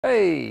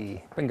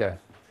Hey, bingo.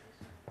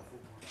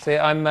 So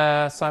yeah, I'm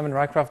Simon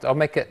Rycroft. I'll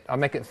make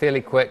it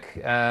fairly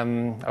quick. I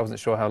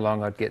wasn't sure how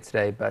long I'd get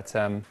today, but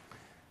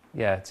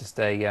yeah, just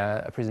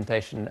a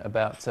presentation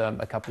about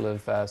a couple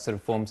of sort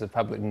of forms of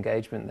public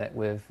engagement that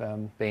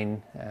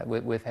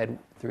we've had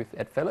through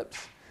at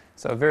Philips.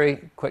 So a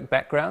very quick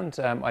background.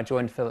 I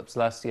joined Philips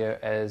last year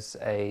as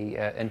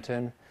a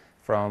intern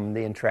from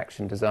the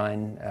Interaction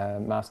Design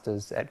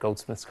Masters at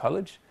Goldsmiths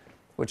College,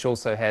 which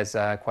also has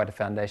quite a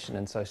foundation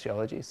in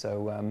sociology.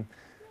 So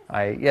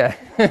yeah,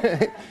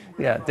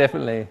 yeah,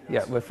 definitely,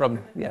 yeah, we're from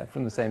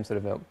the same sort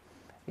of ilk,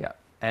 yeah,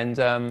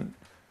 and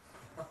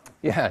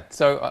yeah.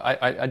 So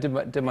I did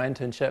my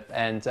internship,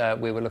 and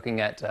we were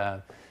looking at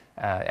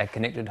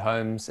connected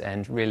homes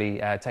and really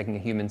taking a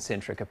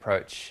human-centric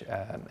approach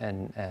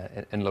and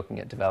looking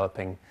at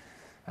developing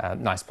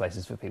nice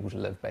places for people to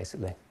live,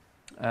 basically.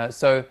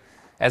 So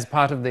as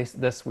part of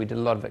this, we did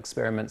a lot of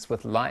experiments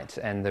with light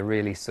and the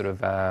really sort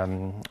of,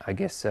 I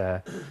guess,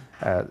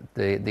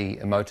 the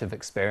emotive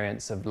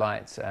experience of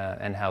light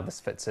and how this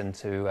fits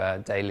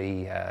into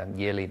daily,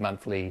 yearly,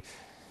 monthly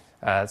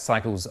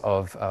cycles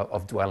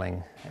of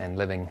dwelling and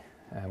living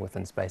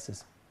within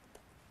spaces.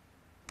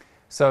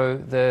 So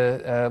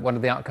one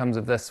of the outcomes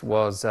of this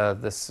was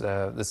this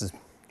is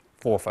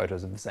 4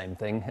 photos of the same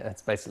thing.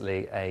 It's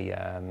basically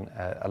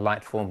a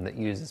light form that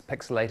uses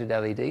pixelated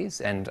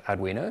LEDs and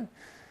Arduino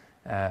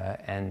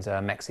and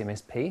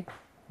MaxMSP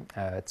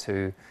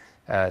to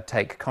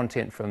take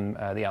content from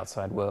the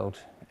outside world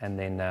and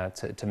then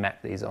to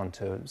map these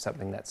onto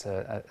something that's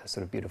a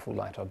sort of beautiful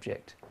light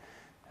object.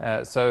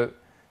 So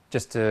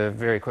just to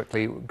very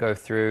quickly go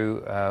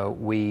through,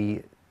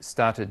 we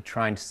started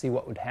trying to see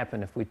what would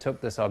happen if we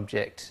took this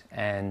object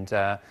and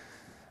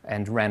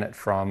ran it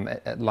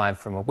live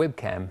from a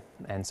webcam.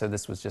 And so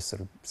this was just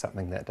sort of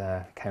something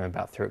that came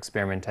about through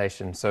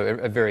experimentation. So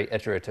a very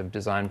iterative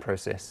design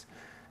process.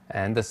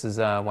 And this is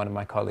one of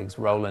my colleagues,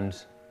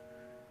 Roland,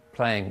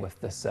 playing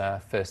with this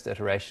first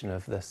iteration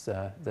of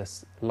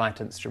this light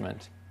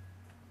instrument.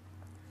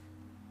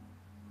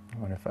 I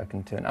wonder if I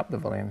can turn up the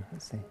volume.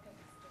 Let's see.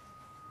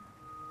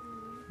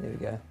 There we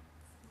go.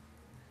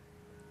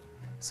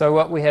 So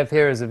what we have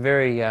here is a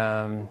very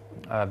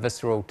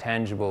visceral,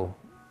 tangible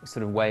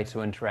sort of way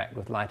to interact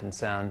with light and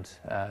sound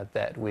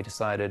that we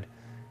decided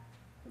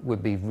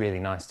would be really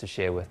nice to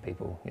share with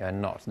people. You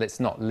know,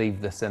 let's not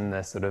leave this in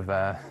the sort of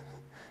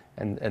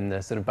in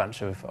the sort of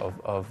bunch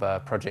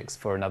of projects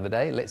for another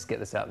day. Let's get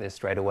this out there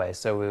straight away.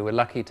 So we were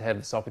lucky to have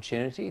this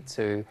opportunity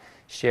to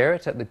share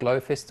it at the Glow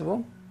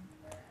Festival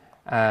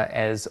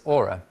as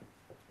Aura.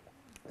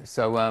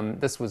 So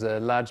this was a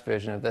large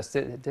version of this.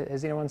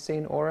 Has anyone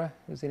seen Aura?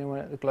 Was anyone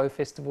at the Glow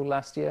Festival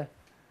last year?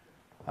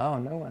 Oh,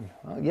 no one.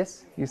 Oh,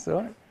 yes, you saw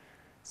it.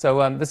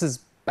 So this is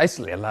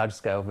basically a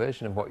large-scale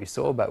version of what you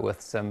saw, but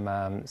with some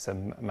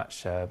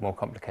much more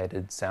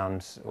complicated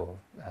sound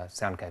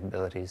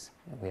capabilities.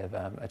 We have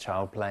a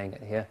child playing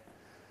it here.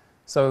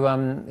 So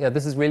yeah,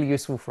 this is really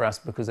useful for us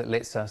because it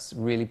lets us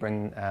really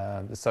bring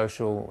the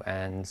social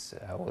and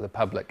or the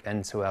public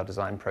into our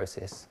design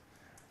process.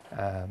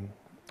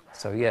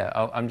 So yeah,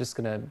 I'm just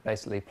going to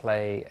basically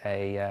play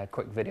a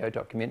quick video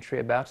documentary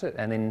about it,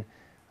 and then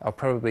I'll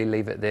probably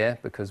leave it there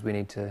because we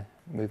need to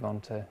move on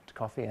to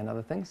coffee and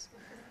other things.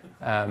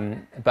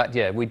 But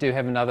yeah, we do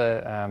have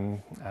another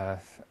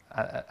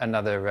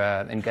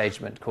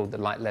engagement called the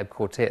Light Lab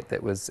Quartet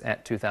that was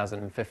at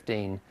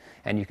 2015,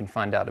 and you can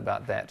find out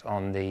about that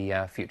on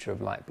the Future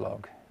of Light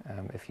blog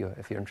if you're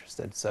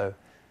interested. So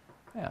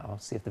yeah, I'll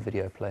see if the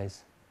video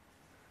plays.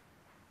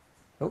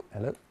 Oh,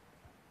 hello.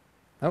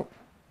 Oh,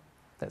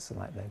 that's the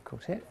Light Lab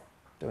Quartet.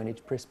 Do I need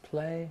to press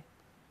play?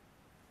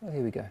 Oh,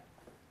 here we go.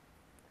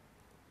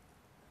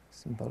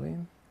 Some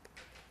volume.